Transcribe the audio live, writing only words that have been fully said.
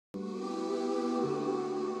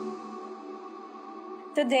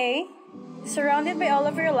Today, surrounded by all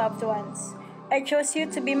of your loved ones, I chose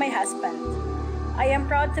you to be my husband. I am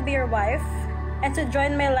proud to be your wife and to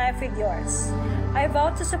join my life with yours. I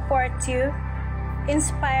vow to support you,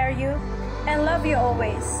 inspire you, and love you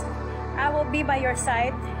always. I will be by your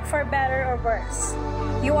side for better or worse.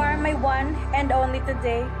 You are my one and only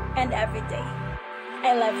today and every day.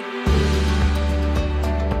 I love you.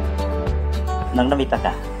 Nang namita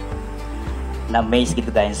ka, na-amaze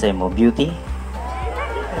kita dahil sa mo beauty,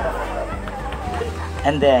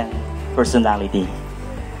 and then personality.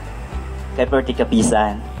 Kay perti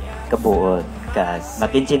kapisan, kabuod, kag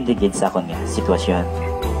makinsindigid sa akong sitwasyon.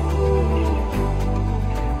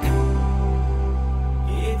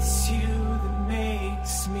 It's you that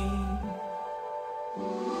makes me.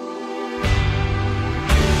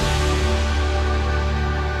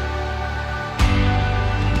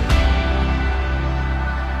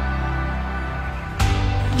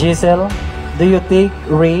 Jaiselle, do you take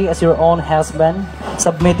Ray as your own husband,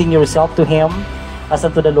 submitting yourself to him as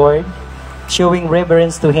unto the Lord, showing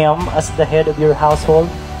reverence to him as the head of your household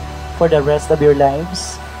for the rest of your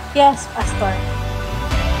lives? Yes, Pastor.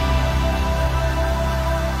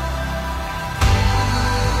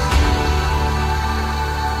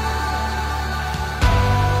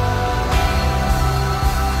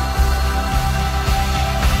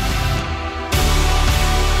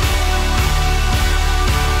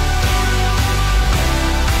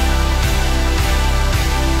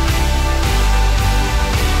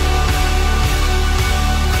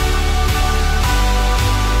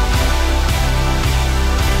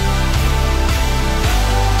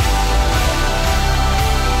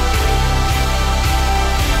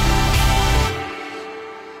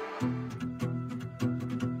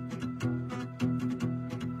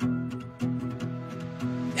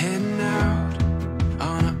 Heading out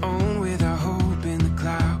on our own with our hope in the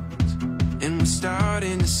clouds, and we're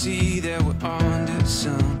starting to see that we're onto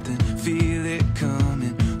something. Feel it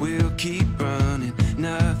coming, we'll keep running,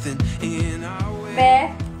 nothing in our way.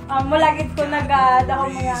 Be, mulagit ko nag-ako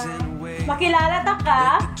mga makilala ta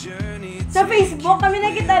ka. Sa Facebook kami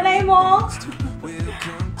nakitanay mo.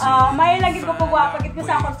 May lagi ko pagwapagit ko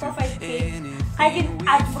sa akong profile pic. Kaya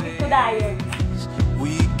advocate ko dahil.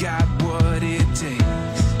 We got what it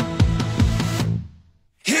takes.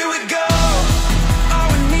 Here we go. All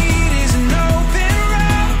we need is an open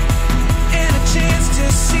road and a chance to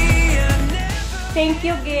see a never. Thank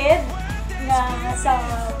you, Gid, nga sa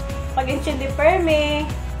pag-intindi perme,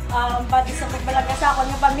 pati sa pagbalaga sa akong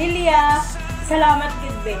pamilya. Salamat,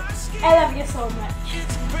 Gid, be. I love you so much.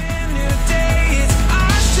 It's a brand new day. It's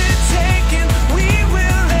ours to take and we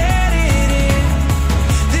will let it in.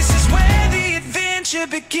 This is where the adventure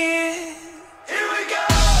begins. Here we go.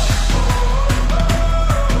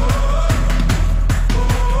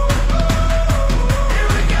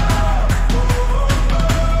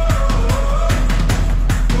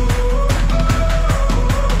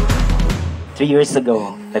 3 years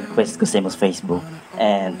ago, nag-request ko sa imong Facebook.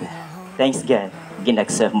 And thanks God,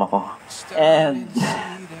 ginag-serve mo ko. And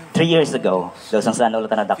 3 years ago, daw sang sana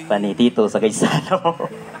ulit na nadakpan ni Tito sa kaysano.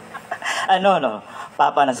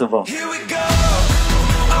 Papa na subong. Here we go.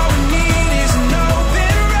 All we need is an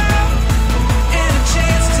open road and a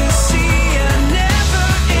chance to see a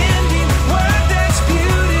never-ending world that's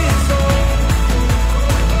beautiful.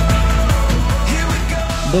 Here we go.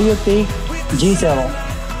 Do you take Jaiselle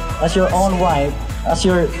as your own wife, as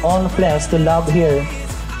your own flesh, to love her,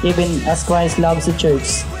 even as Christ loves the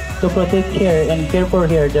church, to protect her and care for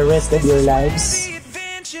her the rest of your lives? The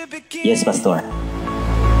adventure begins. Yes, Pastor.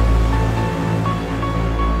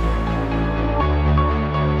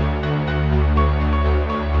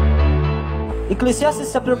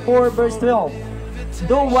 Ecclesiastes chapter 4 verse 12.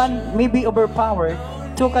 Though one may be overpowered,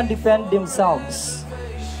 two can defend themselves.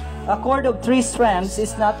 A cord of 3 strands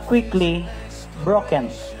is not quickly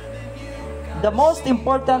broken. The most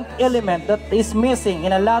important element that is missing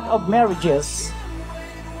in a lot of marriages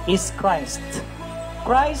is Christ.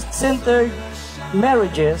 Christ-centered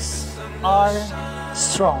marriages are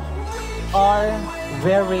strong, are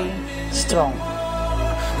very strong.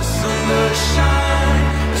 The sun does shine,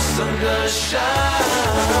 the sun does shine.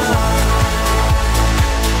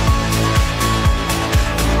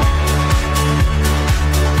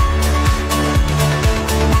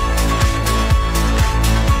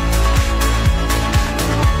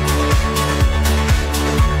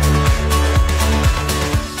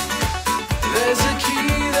 There's a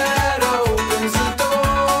key that opens the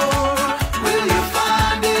door. Will you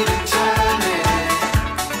find it and turn it?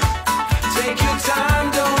 Take your time,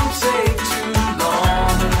 don't take too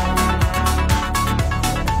long.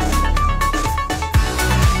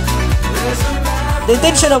 The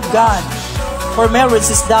intention of God for marriage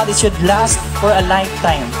is that it should last for a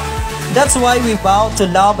lifetime. That's why we vow to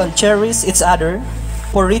love and cherish each other,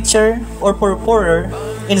 for richer or for poorer,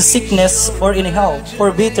 in sickness or in health, for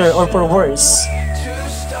better or for worse.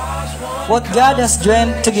 What God has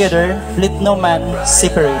joined together, let no man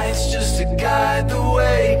separate. Just to guide the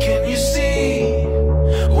way, can you see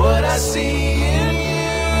what I see?